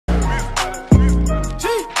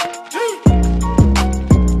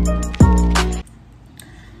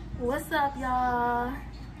y'all?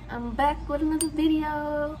 I'm back with another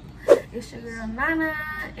video. It's your girl Nana,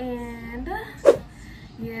 and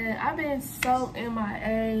yeah, I've been so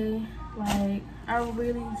MIA. Like, I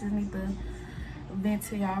really just need to vent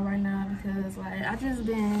to y'all right now because like I've been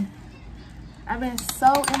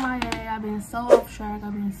so MIA. I've been so off track.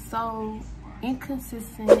 I've been so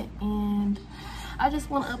inconsistent, and I just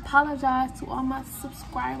want to apologize to all my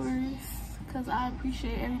subscribers because I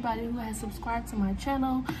appreciate everybody who has subscribed to my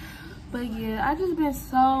channel. But yeah, I just been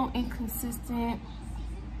so inconsistent,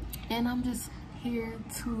 and I'm just here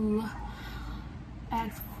to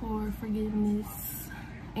ask for forgiveness,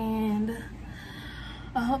 and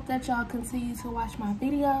I hope that y'all continue to watch my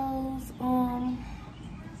videos.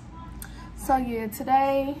 So yeah,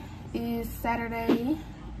 today is Saturday,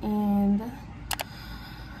 and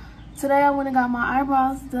today I went and got my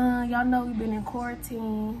eyebrows done. Y'all know we've been in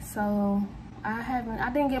quarantine, so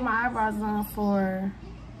I didn't get my eyebrows done for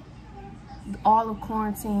all of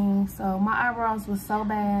quarantine, so my eyebrows was so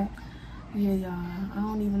bad. Yeah, y'all, I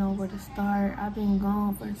don't even know where to start. I've been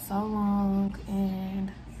gone for so long,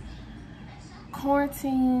 and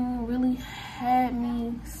quarantine really had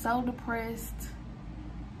me so depressed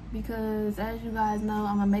because, as you guys know,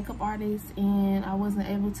 I'm a makeup artist and I wasn't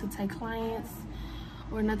able to take clients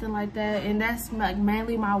or nothing like that, and that's like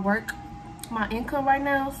mainly my work, my income right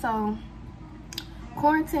now. So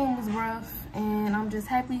quarantine was rough, and I'm just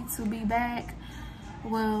happy to be back.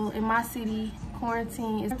 Well, in my city,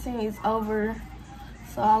 quarantine is over,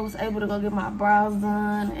 so I was able to go get my brows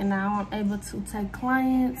done, and now I'm able to take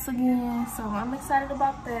clients again, so I'm excited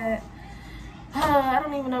about that. I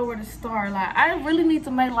don't even know where to start. Like, I really need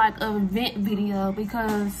to make like a vent video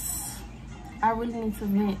because I really need to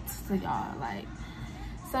vent to y'all. Like,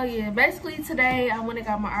 so yeah, basically today I went and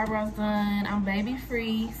got my eyebrows done. I'm baby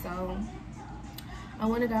free, so I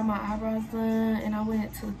went and got my eyebrows done, and I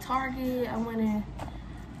went to Target. I went and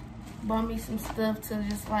bought me some stuff to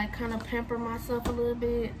just like kind of pamper myself a little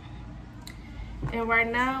bit. And right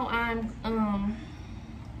now I'm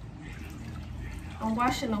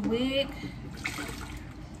washing a wig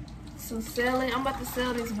to sell it. I'm about to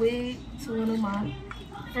sell this wig to one of my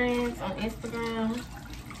friends on Instagram.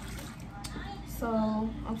 So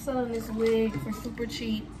I'm selling this wig for super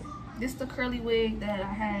cheap. This is the curly wig that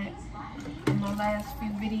I had in my last few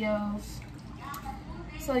videos.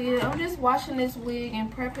 So yeah, I'm just washing this wig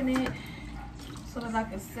and prepping it so that I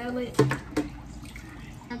can sell it.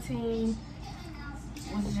 Quarantine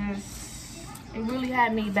was just, it really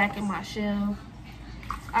had me back in my shell.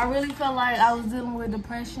 I really felt like I was dealing with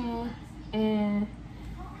depression, and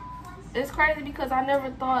it's crazy because I never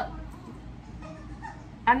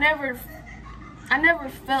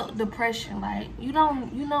felt depression. Like, you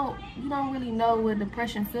don't really know what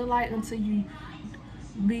depression feel like until you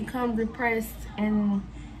become depressed and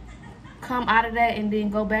come out of that and then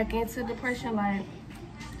go back into depression. Like,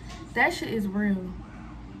 that shit is real.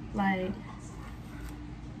 Like,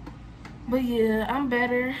 but yeah, I'm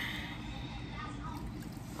better.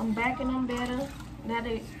 I'm back and I'm better now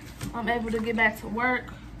that I'm able to get back to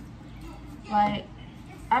work. Like,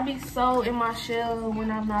 I be so in my shell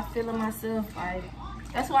when I'm not feeling myself. Like,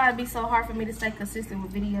 that's why it be so hard for me to stay consistent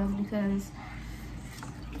with videos, because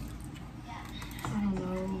I don't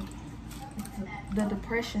know, the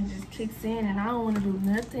depression just kicks in and I don't want to do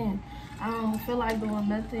nothing. I don't feel like doing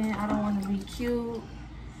nothing. I don't want to be cute.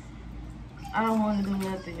 I don't want to do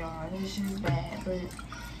nothing, y'all. It's just bad, but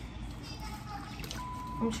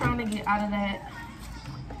I'm trying to get out of that.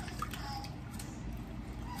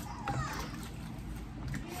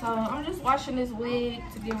 So I'm just washing this wig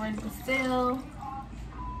to get ready to sell.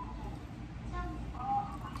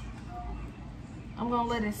 I'm gonna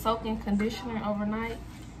let it soak in conditioner overnight,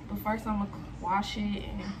 but first I'm gonna wash it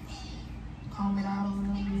and comb it out a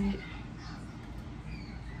little bit.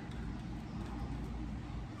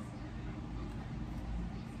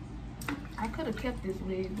 I could have kept this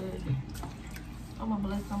wig, but I'm gonna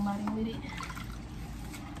bless somebody with it.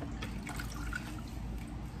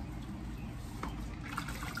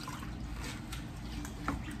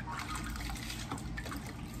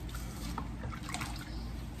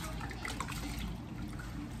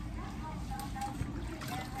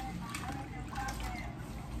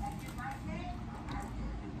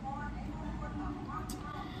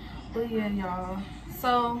 But yeah, y'all,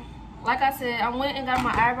 so like I said, I went and got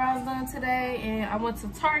my eyebrows done today, and I went to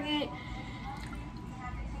Target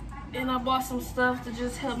and I bought some stuff to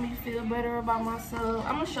just help me feel better about myself.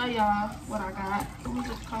 I'm gonna show y'all what I got. Let me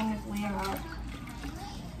just comb this wig out.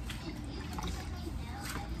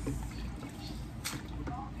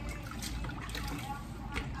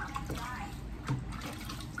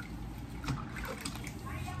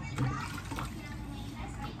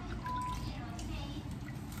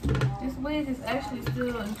 wig is actually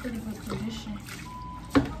still in pretty good condition.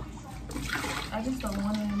 I just don't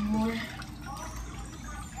want it anymore.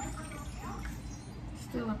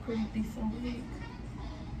 Still a pretty decent wig.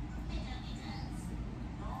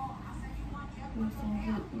 With some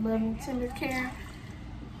good loving tender care.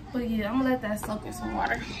 But yeah, I'm gonna let that soak in some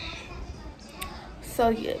water. So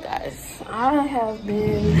yeah, guys, I have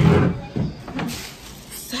been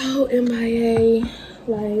so MIA.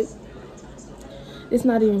 Like, it's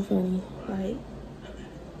not even funny. Like,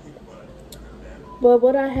 but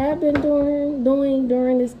what I have been doing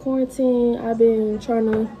during this quarantine, I've been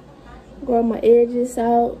trying to grow my edges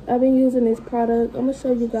out. I've been using this product. I'm gonna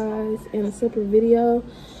show you guys in a separate video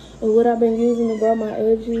of what I've been using to grow my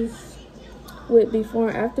edges with before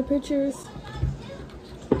and after pictures.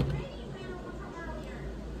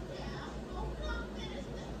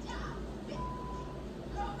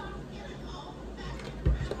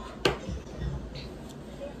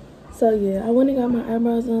 So yeah, I went and got my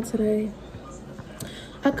eyebrows done today.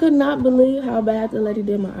 I could not believe how bad the lady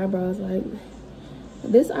did my eyebrows. Like,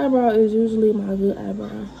 this eyebrow is usually my good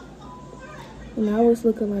eyebrow, and I was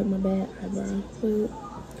looking like my bad eyebrow, but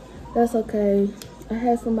that's okay. I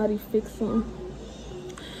had somebody fix them.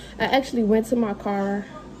 I actually went to my car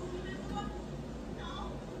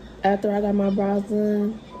after I got my brows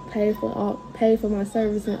done, paid for my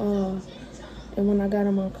service and all. And when I got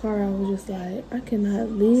in my car, I was just like, I cannot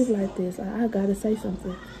leave like this. I gotta say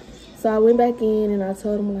something. So I went back in and I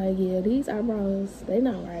told them, like, yeah, these eyebrows, they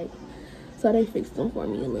not right. So they fixed them for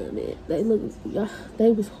me a little bit. They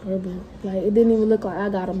was horrible. Like, it didn't even look like I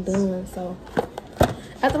got them done. So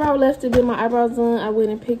after I left to get my eyebrows done, I went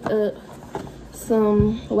and picked up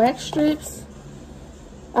some wax strips.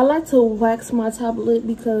 I like to wax my top lip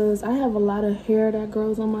because I have a lot of hair that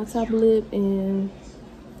grows on my top lip, and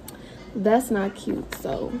that's not cute.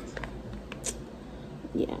 So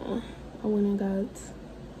yeah, I went and got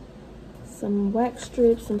some wax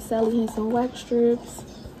strips, some Sally Hansen wax strips.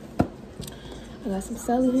 I got some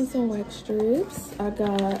Sally Hansen wax strips. I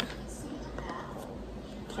got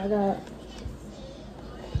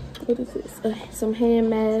what is this? Some hand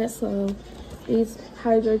masks. So these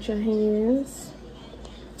hydrate your hands.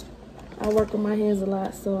 I work with my hands a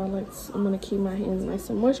lot, so I'm gonna keep my hands nice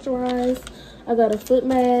and moisturized. I got a foot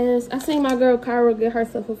mask. I seen my girl Kyra get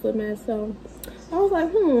herself a foot mask, so I was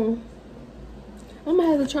like, I'm gonna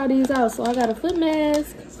have to try these out. So I got a foot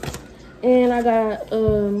mask, and I got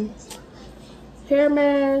hair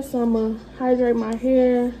mask. So I'm gonna hydrate my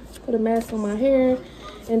hair, put a mask on my hair,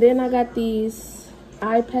 and then I got these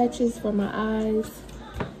eye patches for my eyes.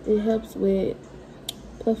 It helps with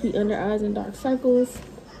puffy under eyes and dark circles.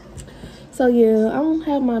 So yeah, I don't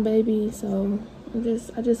have my baby, so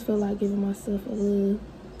I just feel like giving myself a little,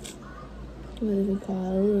 what is it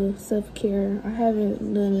called, a little self-care. I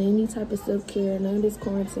haven't done any type of self-care, none of this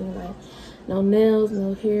quarantine, like no nails,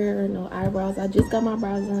 no hair, no eyebrows. I just got my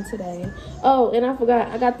brows done today. Oh, and I forgot,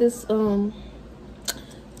 I got this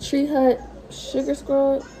Tree Hut sugar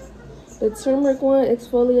scrub. The turmeric one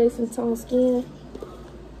exfoliates and tones skin.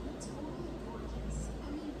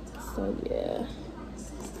 So yeah,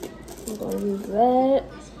 I'm gonna use that.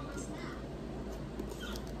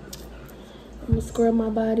 I'm gonna scrub my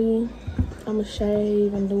body. I'm gonna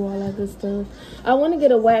shave and do all that good stuff. I want to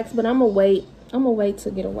get a wax, but I'm gonna wait. I'm gonna wait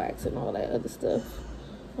to get a wax and all that other stuff.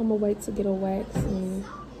 I'm gonna wait to get a wax and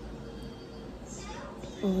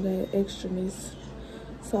all that extraness.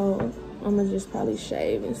 So I'm gonna just probably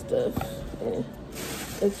shave and stuff and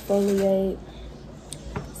exfoliate.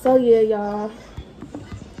 So yeah, y'all.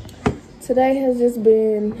 Today has just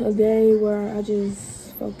been a day where I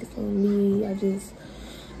just focus on me.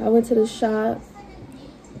 I went to the shop,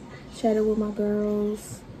 chatted with my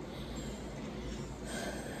girls,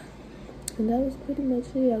 and that was pretty much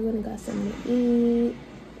it. I went and got something to eat.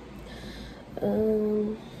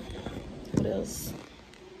 What else?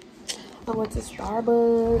 I went to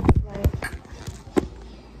Starbucks. Like,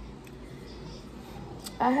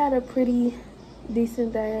 I had a pretty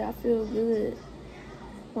decent day. I feel good.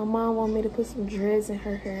 My mom wanted me to put some dreads in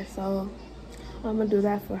her hair, so I'm gonna do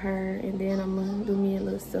that for her, and then I'm gonna do me a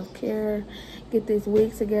little self-care, get this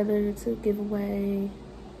wig together to give away,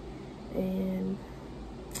 and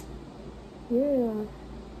yeah,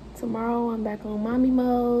 tomorrow I'm back on mommy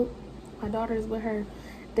mode. My daughter's with her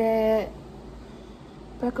dad,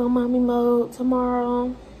 back on mommy mode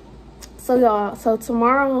tomorrow. So y'all, so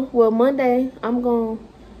tomorrow, well, Monday, I'm gonna,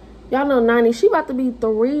 y'all know Nani, she about to be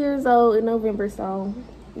 3 years old in November, so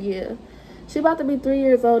yeah, she about to be 3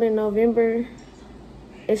 years old in November,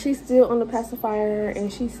 and she's still on the pacifier, and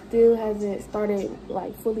she still hasn't started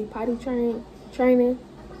like fully potty training.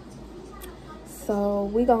 So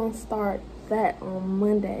we gonna start that on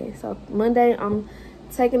Monday. So Monday I'm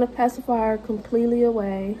taking the pacifier completely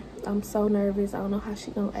away. I'm so nervous. I don't know how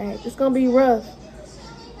she gonna act. It's gonna be rough,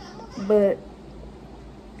 but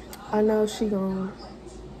I know she gonna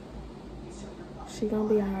be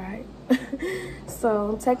all right.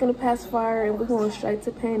 So I'm taking the pacifier and we're going straight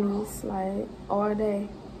to panties like all day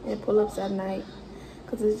and pull-ups at night,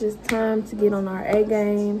 because it's just time to get on our A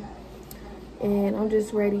game. And I'm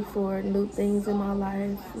just ready for new things in my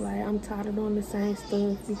life. Like, I'm tired of doing the same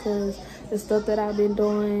stuff, because the stuff that I've been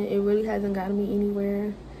doing, it really hasn't gotten me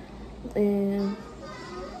anywhere. And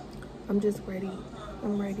I'm just ready.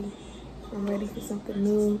 I'm ready for something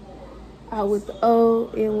new. Out with the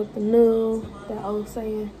old, in with the new, that old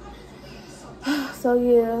saying. So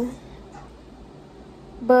yeah.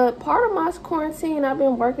 But part of my quarantine, I've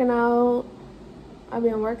been working out. I've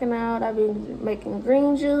been making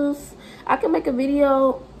green juice. I can make a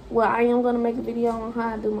video. Well, I am going to make a video on how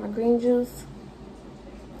I do my green juice.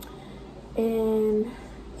 And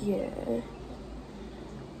yeah.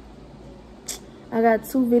 I got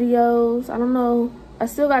 2 videos. I don't know. I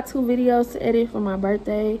still got 2 videos to edit for my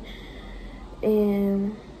birthday.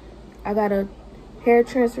 And I got a hair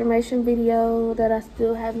transformation video that I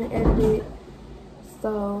still haven't edited.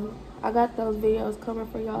 So I got those videos coming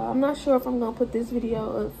for y'all. I'm not sure if I'm gonna put this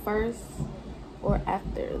video up first or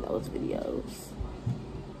after those videos.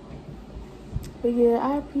 But yeah,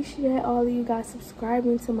 I appreciate all of you guys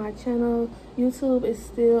subscribing to my channel. YouTube is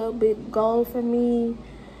still a big goal for me.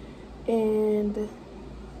 And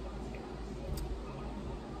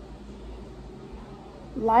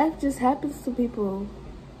life just happens to people.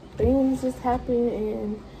 Things just happen,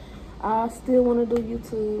 and I still want to do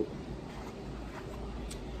YouTube.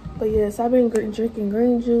 But yes, I've been drinking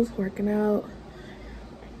green juice, working out,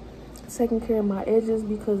 taking care of my edges,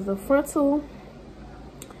 because the frontal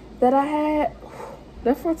that I had,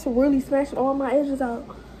 that frontal really smashed all my edges out.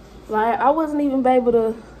 Like, I wasn't even able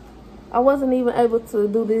to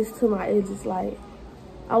do this to my edges. Like,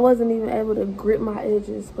 I wasn't even able to grip my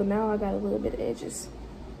edges, but now I got a little bit of edges.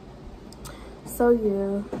 So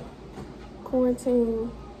yeah,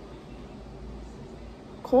 quarantine.